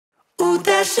Ooh,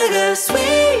 that sugar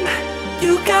sweet,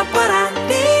 you got what I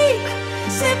need.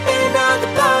 Sipping on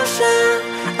the potion,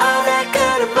 all that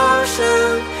good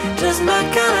emotion, just my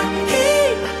kind of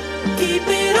heat. Keep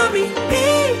it on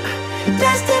repeat,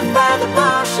 destined by the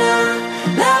motion,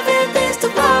 loving this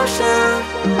devotion.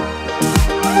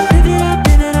 Live it up,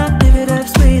 live it up, live it up,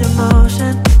 sweet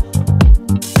emotion.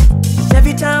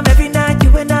 Every time, every night,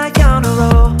 you and I on a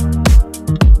roll.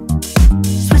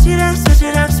 Switch it up, switch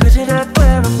it up, switch it up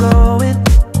where I'm going.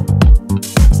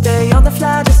 Stay on the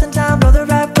fly just in time, know the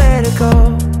right way to go.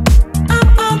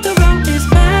 I'm on the road, it's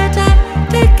my time,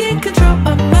 taking control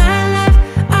of my life.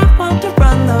 I want to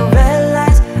run the red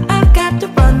lights, I've got to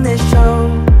run this show.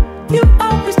 You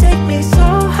always take me so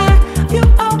high, you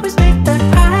always make the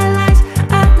highlights.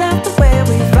 I love the way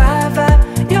we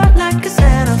vibe, you're like a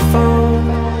centerfold.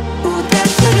 Ooh, that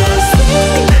sugar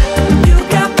sweet, you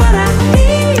got what I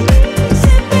need.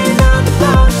 Sipping on the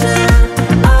potion,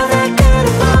 all that good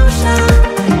emotion,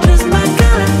 just my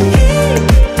kind of heat.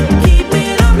 Keep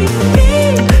it on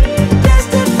repeat,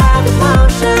 destined by the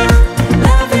motion,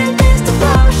 loving this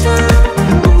devotion.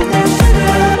 Ooh, that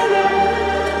sugar.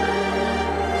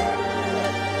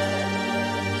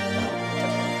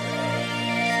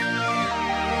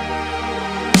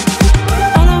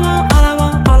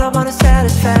 All I want is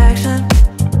satisfaction.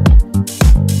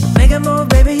 Make a move,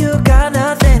 baby, you got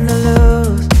nothing to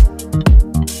lose.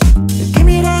 Give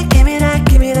me that, give me that,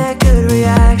 give me that good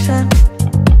reaction.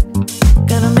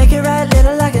 Gonna make it right,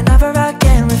 little like an offer I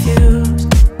can't refuse.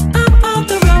 I'm on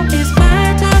the road, it's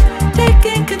my time,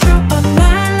 taking control of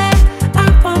my life. I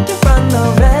want to run the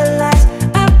red lights,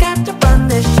 I've got to run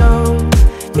this show.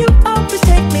 You always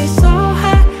take me so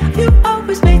high, you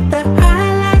always make the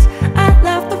highlights. I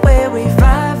love the way we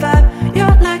vibe,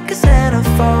 you're like a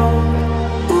centerfold.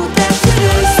 Ooh, that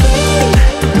sugar sweet,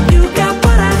 you got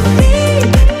what I need.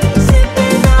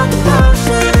 Sipping on the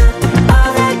potion,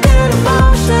 all that good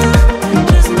emotion,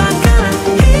 just my kind of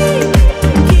heat.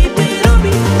 Keep it on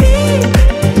repeat,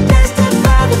 destined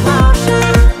by the motion,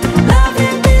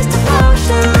 loving this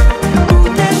devotion. Ooh,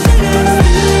 that sugar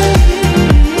sweet.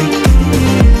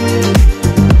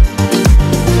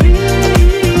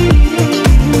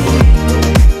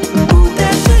 Ooh,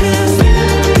 that sugar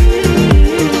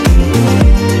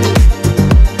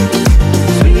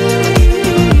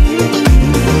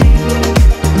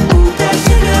Ooh, that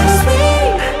sugar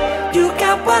sweet, you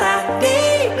got what I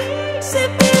need.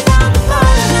 Sipping on the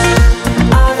potion,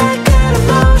 all that good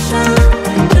emotion,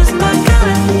 just my kind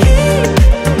of heat.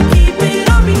 Keep it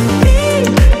on repeat,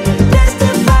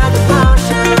 destined by the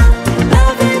motion,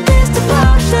 loving this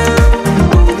devotion.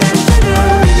 Ooh, that sugar,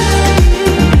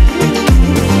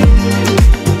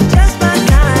 just my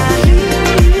kind of heat.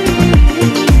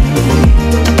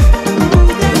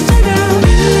 Ooh, that sugar.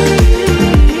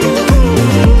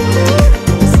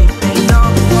 Sipping on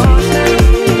the potion,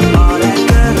 all that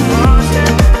good emotion.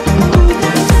 Ooh,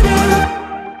 that sugar.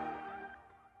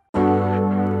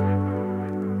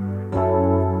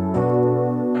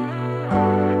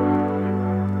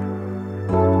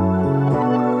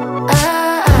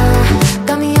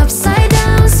 Got me upside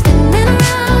down, spinning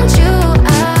around you.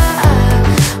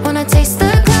 Wanna taste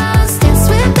the clouds, dance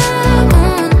with the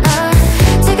moon.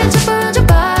 Take a trip around your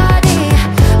body.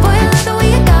 Boy, I love the way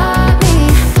you got me.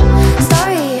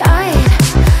 Starry-eyed,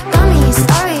 got me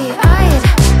starry-eyed.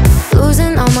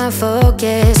 Losing all my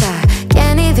focus, I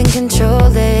can't even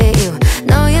control it. You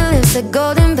know your lips are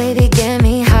golden, baby, get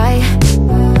me high.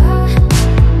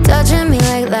 Touching me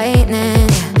like lightning,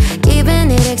 yeah,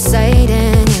 keeping it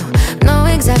exciting. You know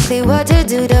exactly what to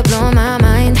do to blow my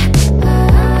mind.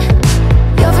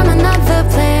 You're from another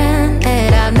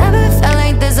planet, I've never felt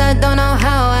like this. I don't know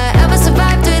how I ever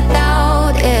survived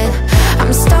without it.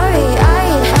 I'm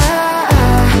starry-eyed,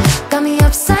 got me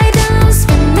upside down,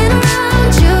 spinning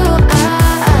around you.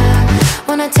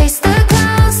 Wanna taste the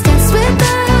clouds, dance with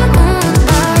the moon.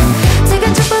 Take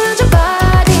a trip around your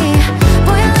body.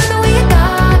 Boy, I love the way you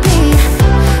got me.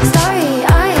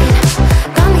 Starry-eyed,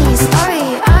 got me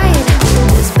starry-eyed.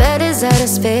 This bed is out of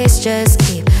space, just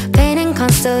keep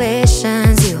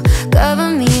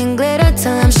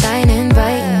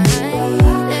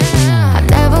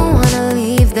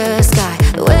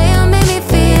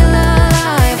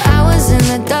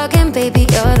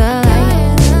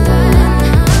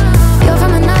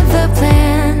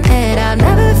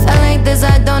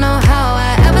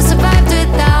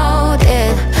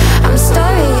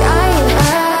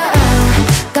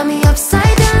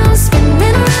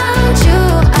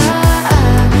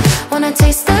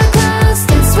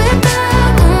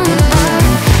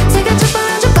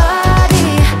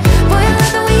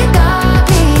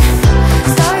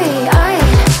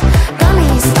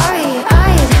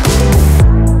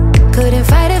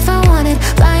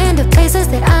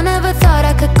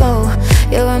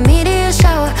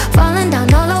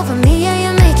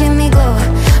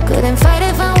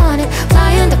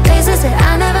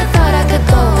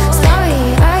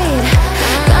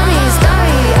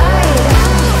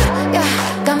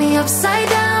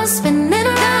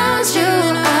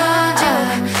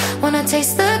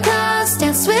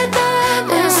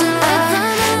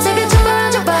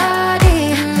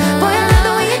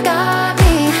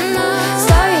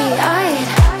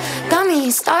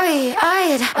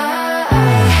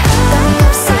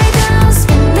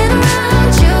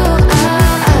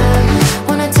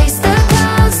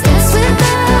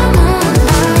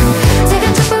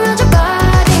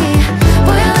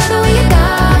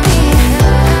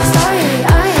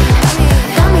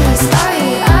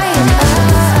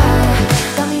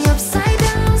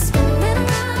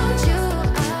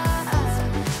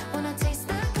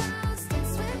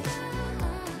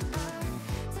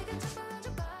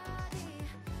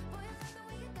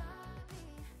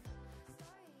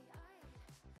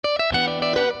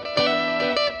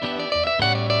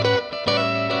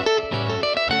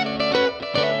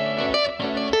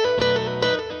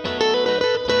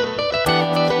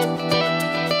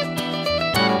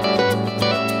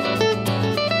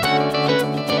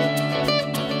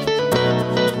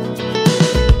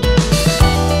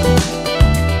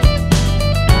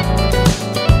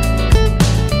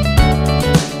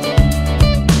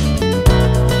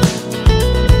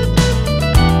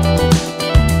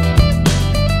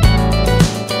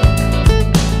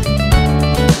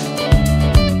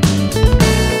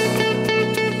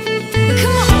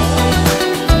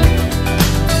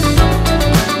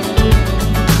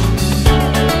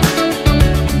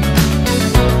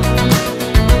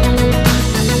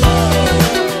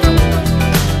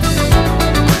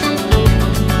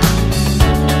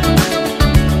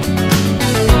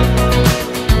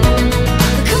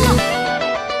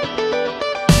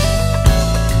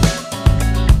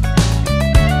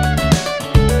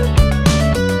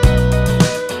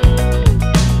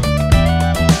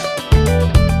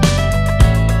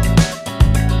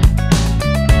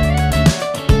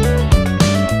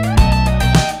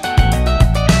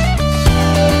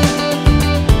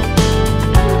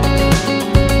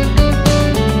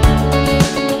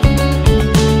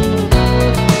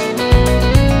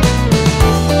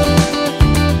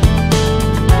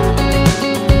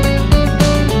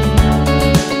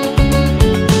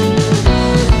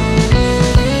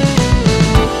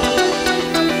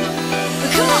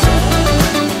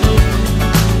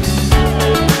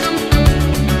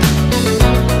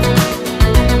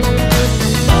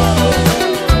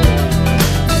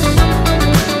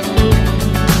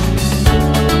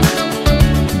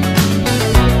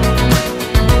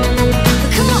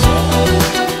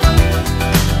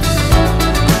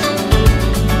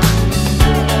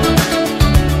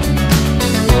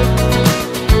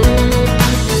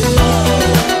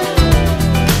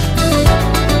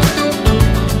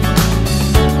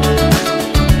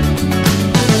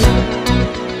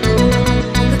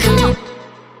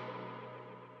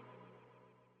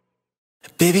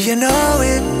Baby, you know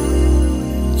it.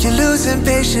 You're losing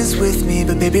patience with me,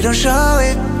 but baby, don't show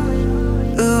it.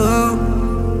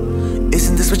 Ooh,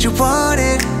 isn't this what you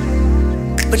wanted?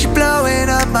 But you're blowing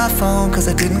up my phone, cause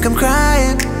I didn't come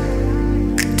crying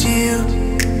to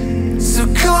you. So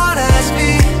come on, ask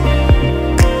me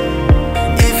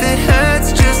if it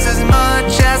hurts just as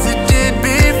much as it did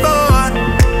before.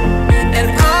 And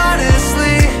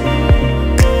honestly,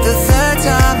 the third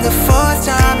time, the fourth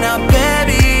time, now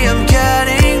baby, I'm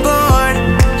getting bored.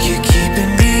 You're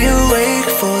keeping me awake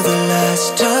for the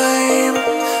last time.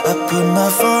 I put my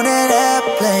phone in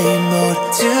airplane mode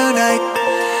tonight.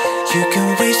 You can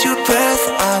waste your breath,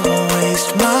 I won't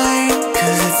waste mine,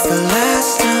 cause it's the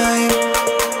last time.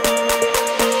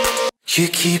 You're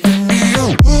keeping me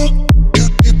awake.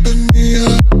 You're keeping me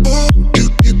up.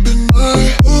 You're keeping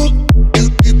my.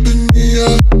 You're keeping me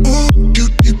up.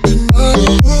 You're keeping my.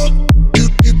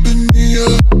 You're keeping me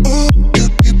up.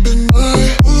 You're keeping my.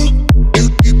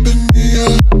 You're keeping me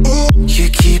up.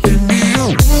 You're keeping me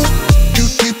up.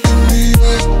 You're keeping me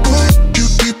up.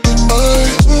 You're keeping my.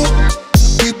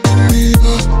 Keeping me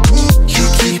up.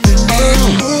 You're keeping me up.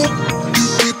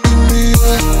 You're keeping me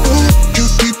up.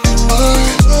 You're keeping my.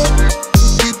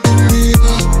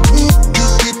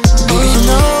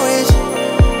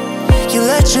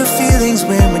 Your feelings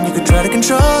when you could try to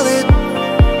control it.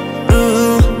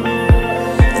 Ooh,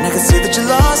 and I can see that you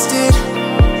lost it,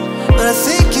 but I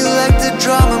think you like the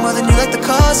drama more than you like the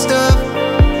cost of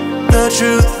the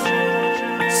truth.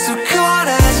 So come on,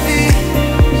 ask me,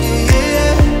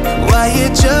 yeah, why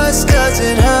it just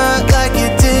doesn't hurt like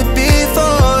it did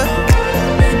before.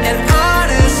 And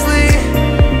honestly,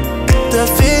 the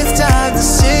fifth time, the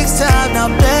sixth time, now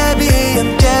baby,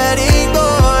 I'm getting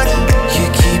bored.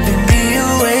 You're keeping me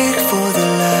awake for the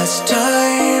last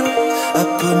time. I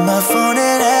put my phone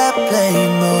in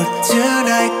airplane mode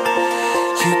tonight.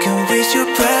 You can waste your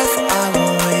breath, I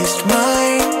won't waste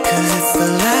mine, cause it's the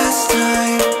last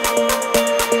time.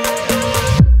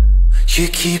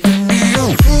 You're keeping me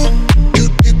awake.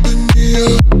 You're keeping me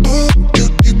up.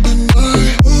 You're keeping my.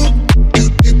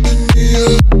 You're keeping me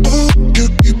up. You're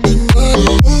keeping my.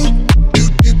 You're keeping me up. You're keeping my.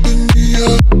 You're keeping me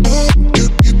up.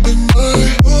 You're keeping my.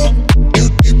 You're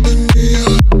keeping me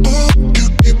up. You're keeping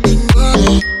my.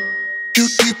 Keeping me up.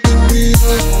 You're keeping me up.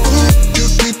 You're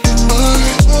keeping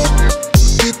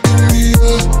me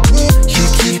up.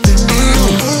 You're keeping my. Keeping me up. You're keeping my.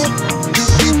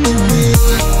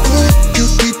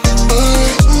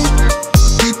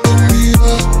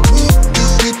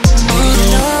 You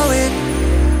know it.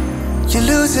 You're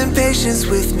losing patience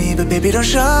with me, but baby, don't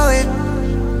show it.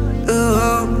 Ooh.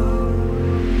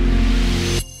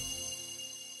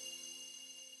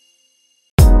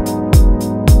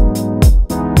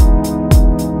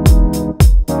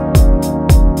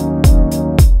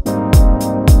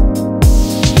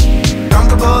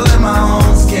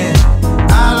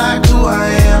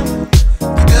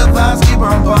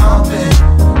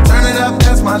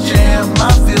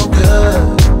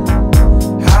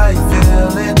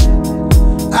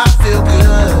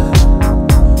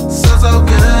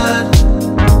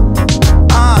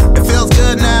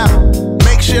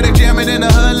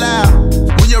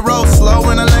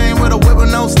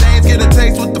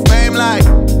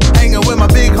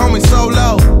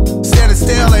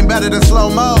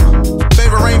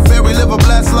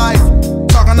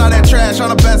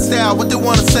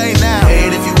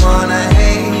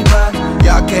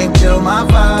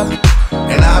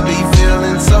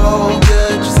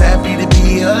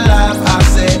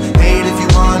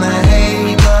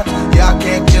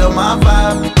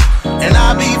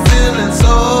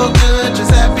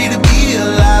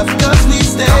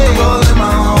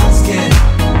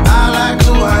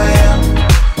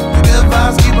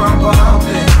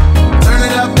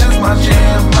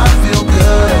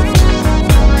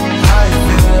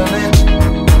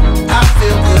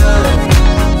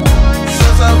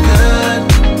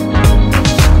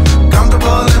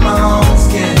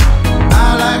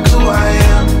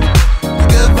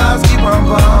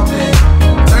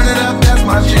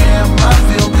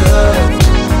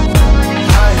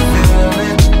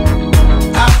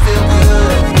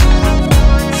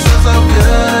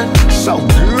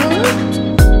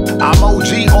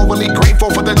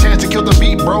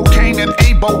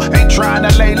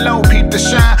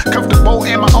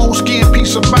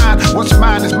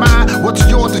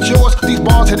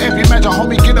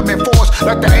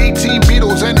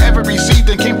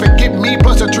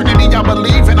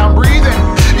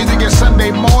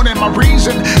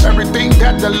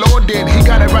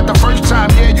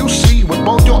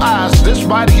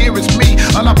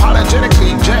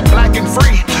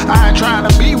 Trying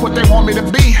to be what they want me to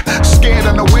be. Scared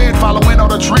and the wind, following all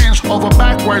the trends. Over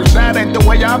back where's that ain't the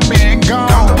way I've been gone.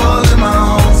 Comfortable in my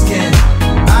own skin,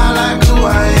 I like who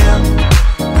I am.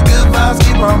 The good vibes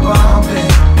keep on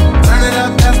bumping. Turn it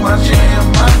up, that's my jam.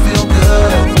 I feel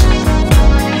good.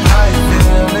 How you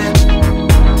feeling?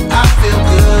 I feel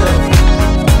good.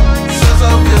 So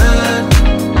good.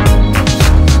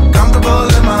 Comfortable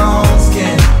in my own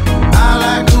skin, I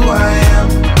like who I am.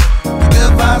 The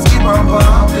good vibes keep on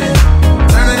bumping.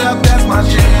 Turn it up, that's my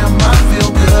jam. I feel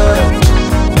good.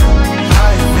 How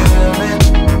you feeling?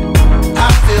 I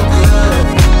feel good.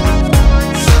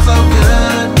 So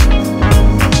good.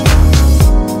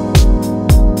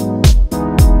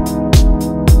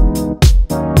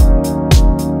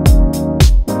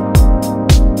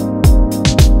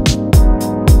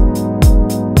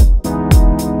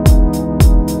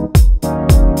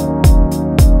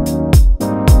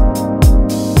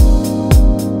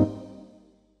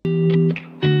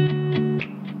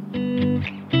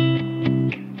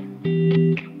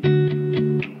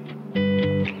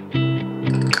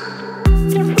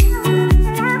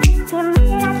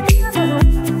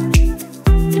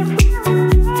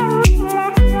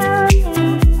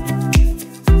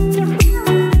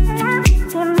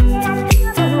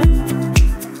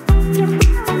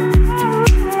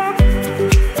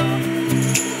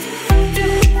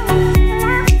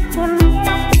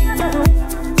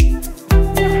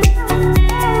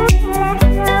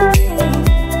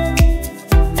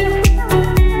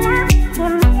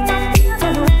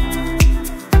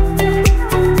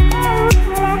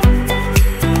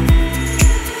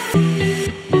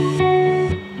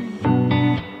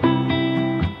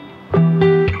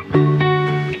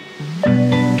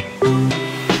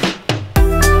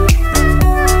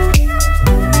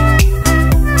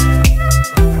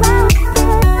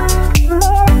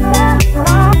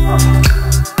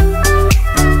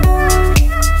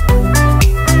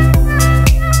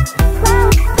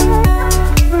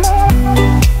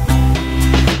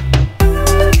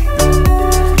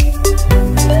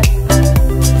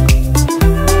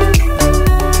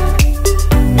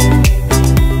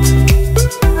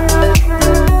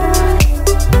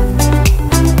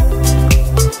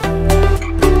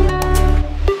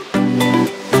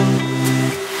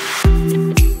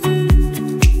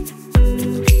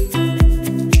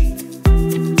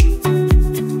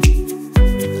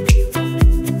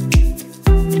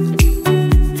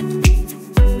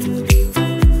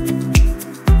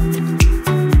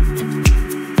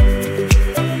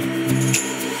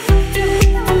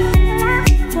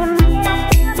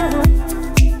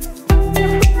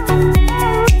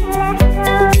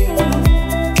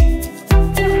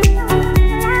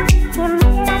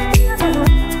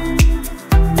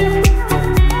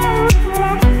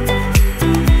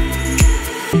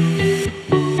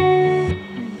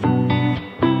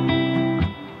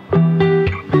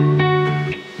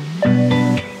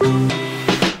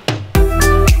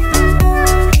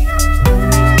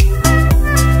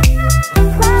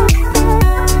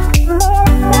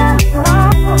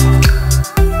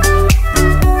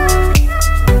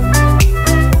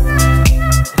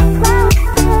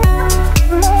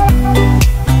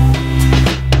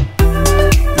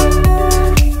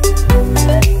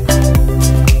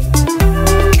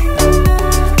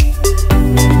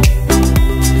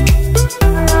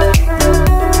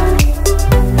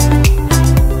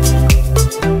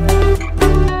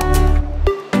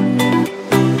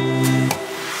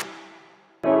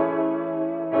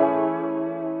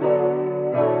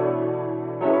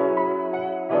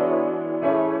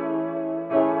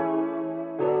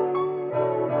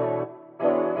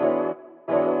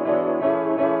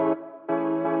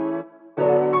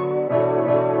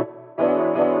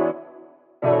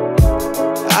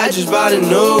 I just bought a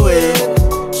new whip.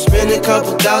 Spend a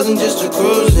couple thousand just to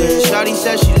cruise it. Shawty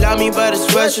said she love me, but I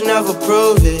swear she'll never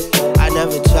prove it. I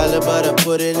never tell her, but I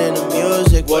put it in the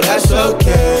music. Well, that's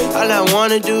okay. All I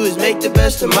wanna do is make the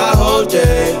best of my whole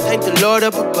day. Thank the Lord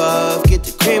up above, get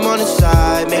the cream on the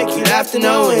side, make you laugh to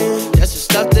no end. That's the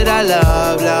stuff that I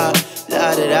love, la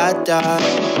da da da.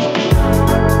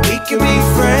 We can be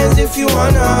friends if you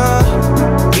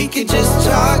wanna. We could just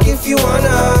talk if you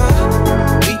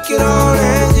wanna. We could hold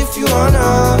hands if you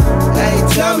wanna. Hey,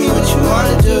 tell me what you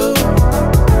wanna do.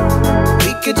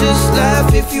 We could just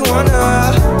laugh if you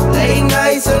wanna. Late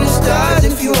nights under stars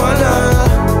if you wanna.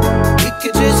 We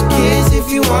could just kiss if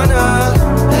you wanna.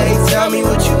 Hey, tell me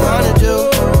what you wanna do.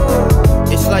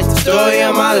 It's like the story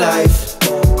of my life.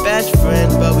 Best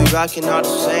friends, but we rockin' all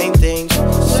the same things.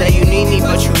 Say you need me,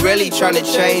 but you really tryna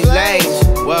change lanes.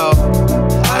 Well,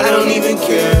 I don't even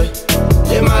care.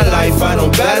 In my life, I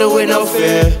don't battle with no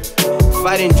fear.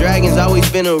 fighting dragons, always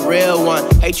been a real one.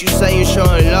 Hate you saying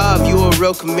showing love, you a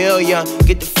real chameleon.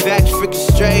 Get the facts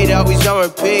freaking straight, always on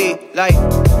repeat. Like,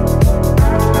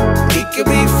 we could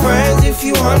be friends if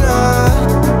you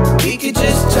wanna. We could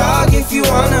just talk if you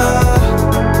wanna.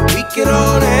 We could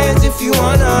hold hands if you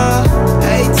wanna.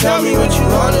 Hey, tell me what you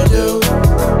wanna do.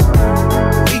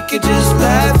 We could just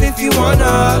laugh if you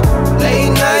wanna. Late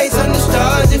nights under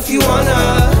stars if you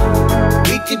wanna.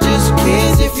 We could just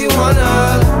kiss if you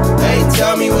wanna. Hey,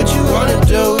 tell me what you wanna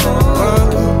do.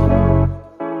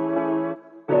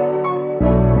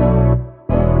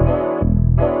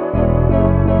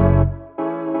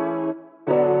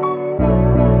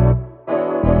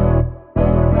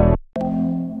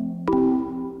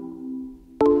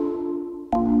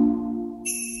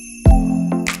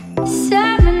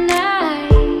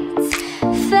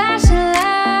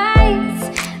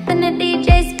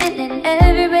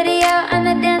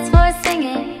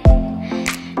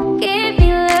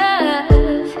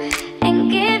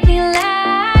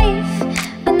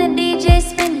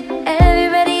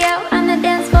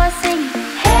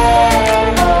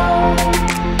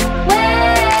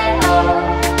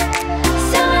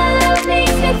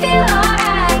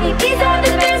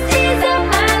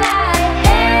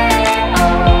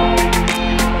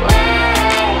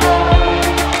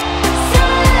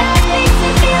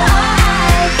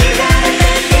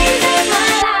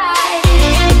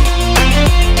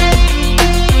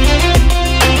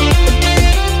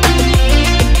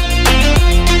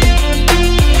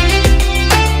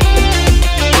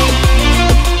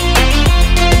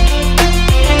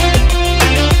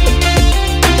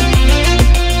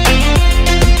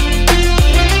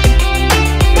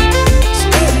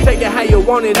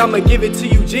 I'ma give it to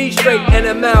you G straight.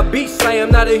 NML beat slam,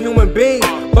 not a human being.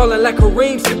 Ballin' like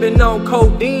Kareem, sippin' on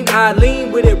codeine. I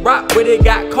lean with it, rock with it,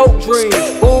 got coke dreams.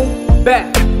 Boom,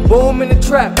 back, boom in the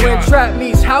trap. When trap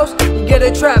meets house, you get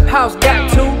a trap house.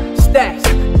 Got 2 stacks,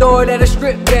 throw it at a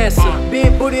strip dancer.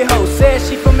 Big booty hoe, said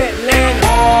she from Atlanta.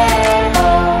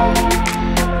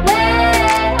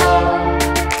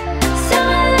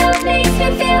 Summer love makes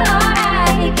me feel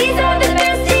alright. These are the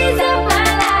best days of my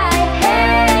life.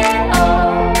 Hey,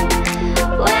 oh,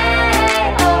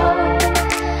 way, oh.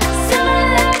 Summer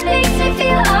love makes me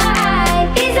feel alright.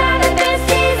 These are the best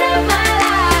days of my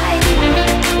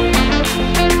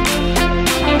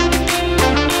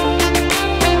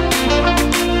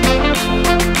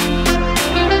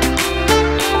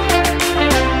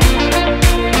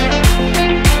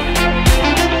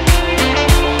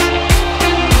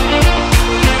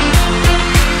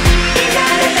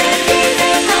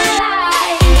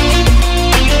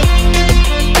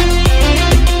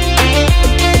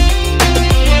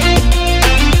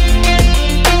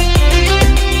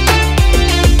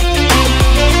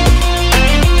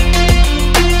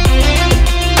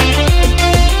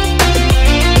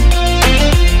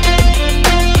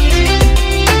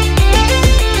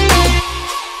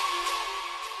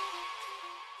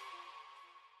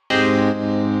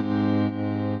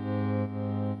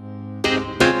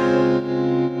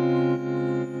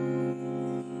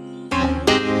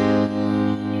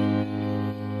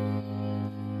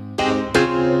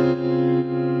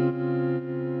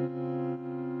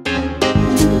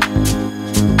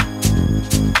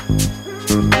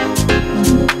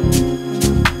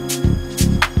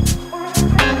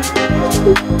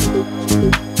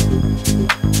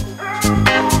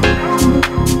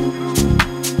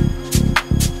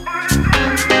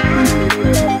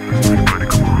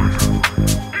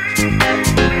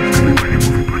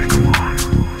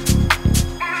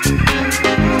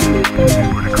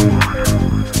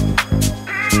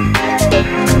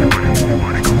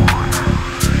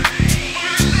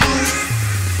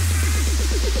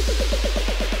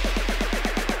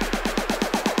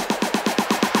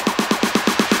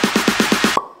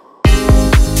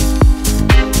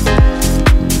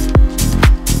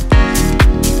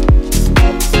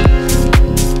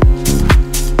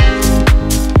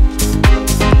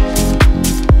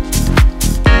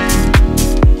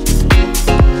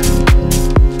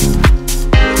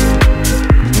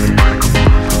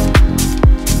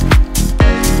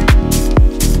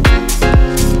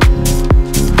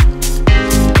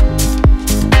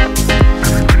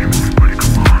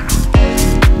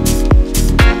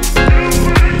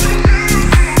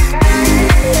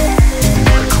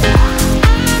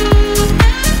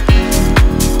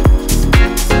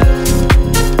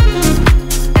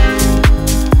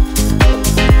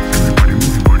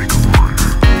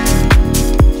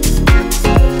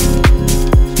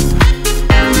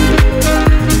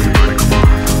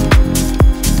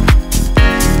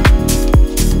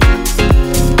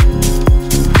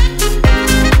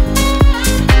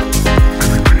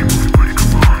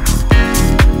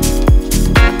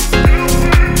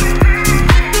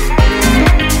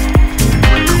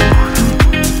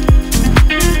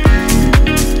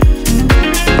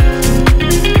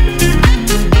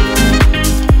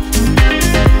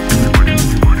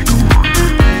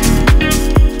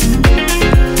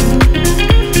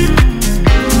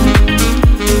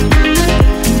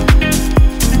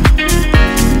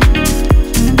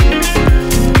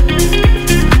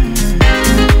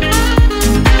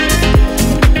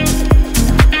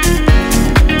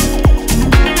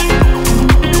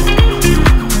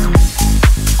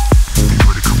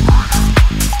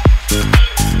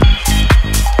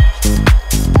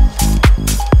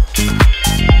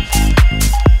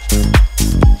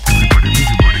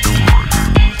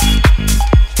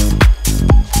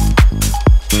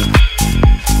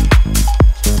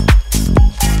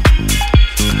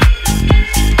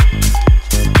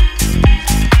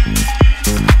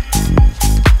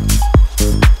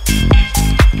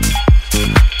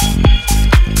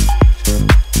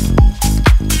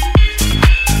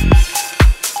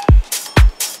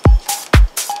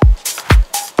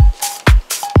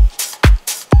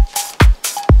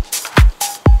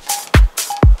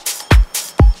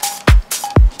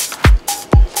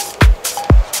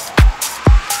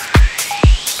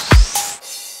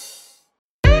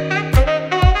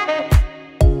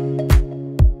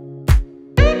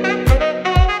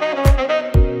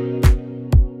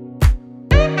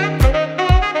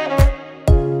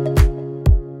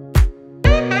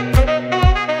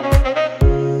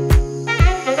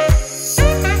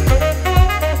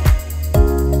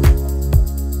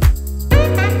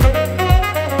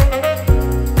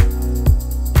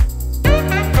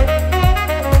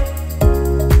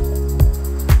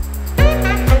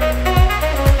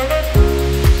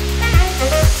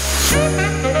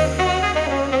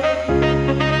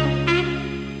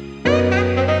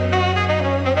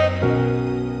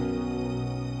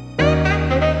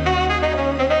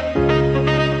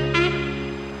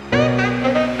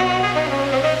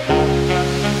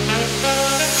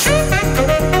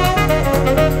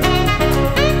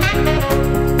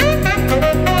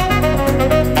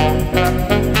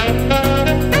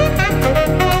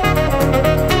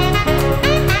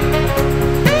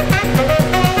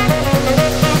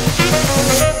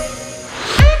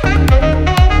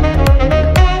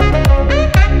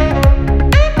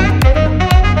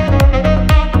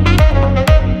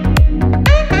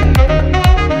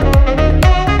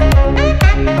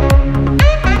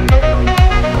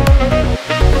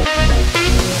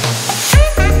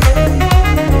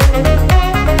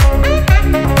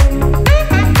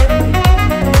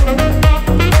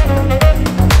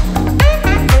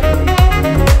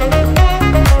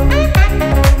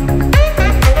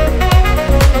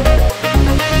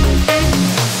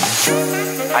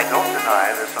don't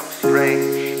deny there's some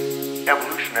strange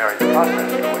evolutionary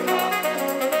process going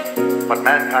on, but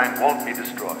mankind won't be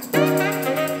destroyed.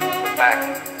 The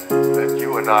fact that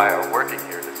you and I are working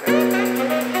here today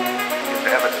is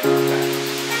evidence of that.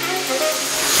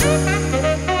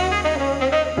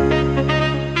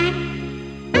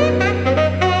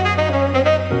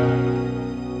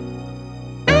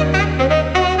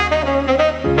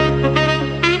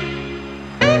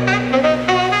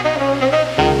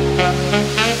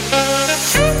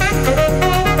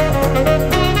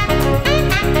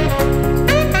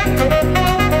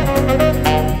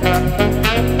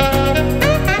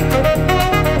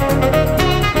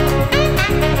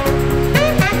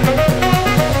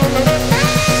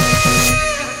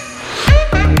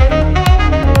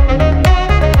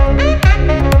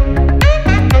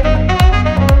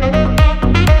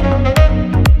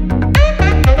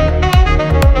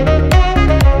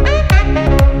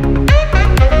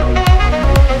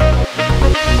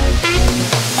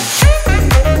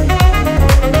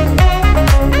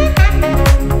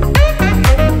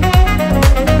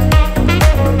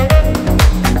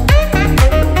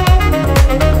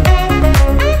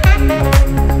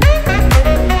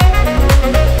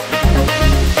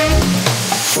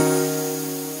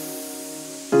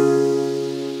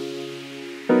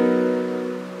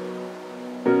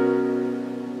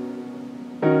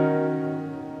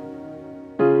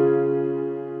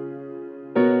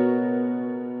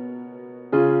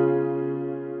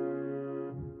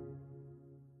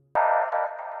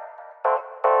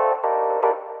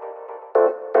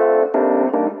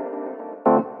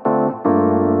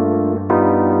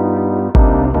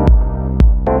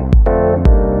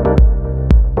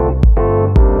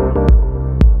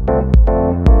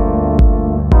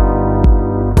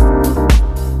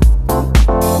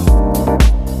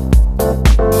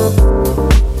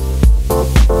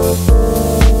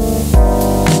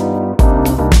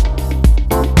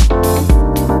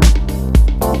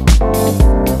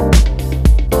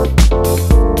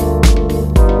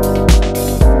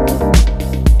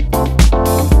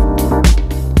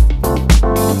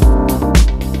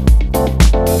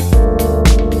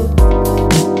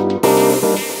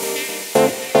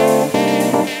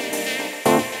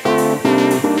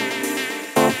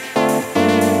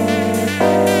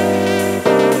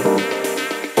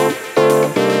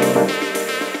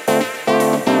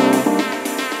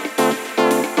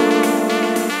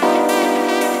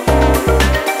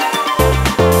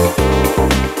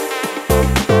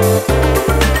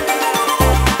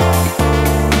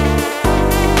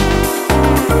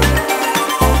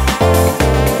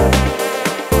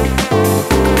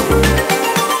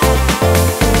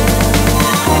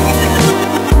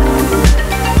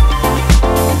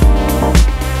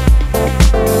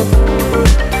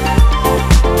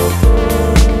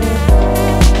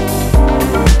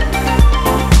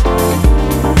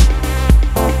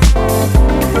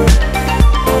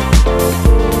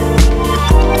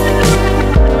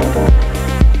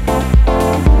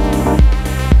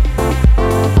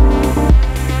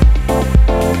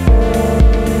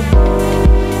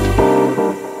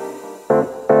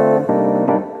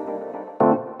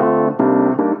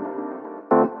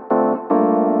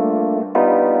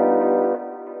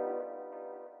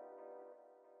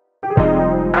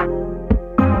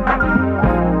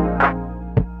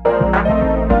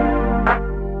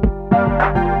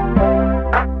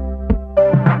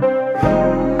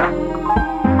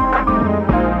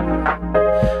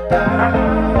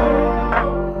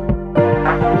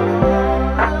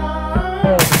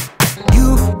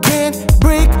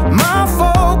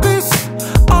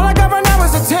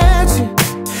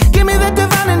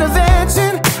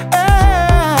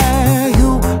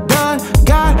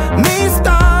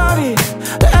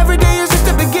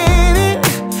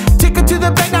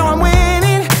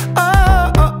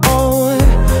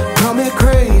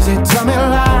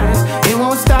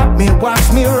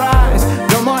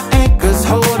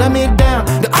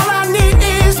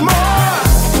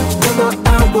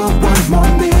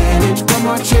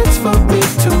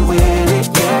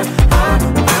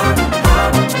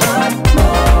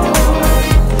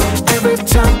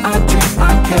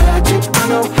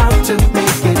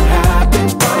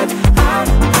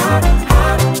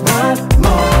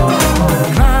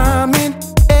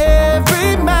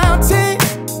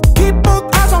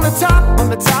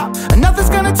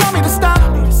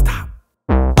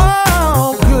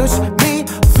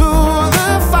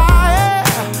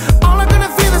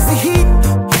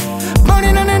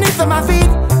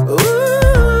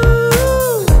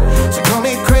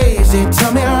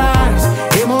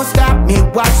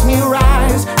 Watch me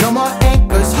rise, no more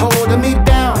anchors holding me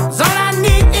down. 'Cause all I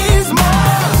need is more.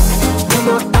 One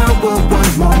more hour,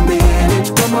 one more minute.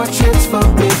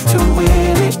 too weird.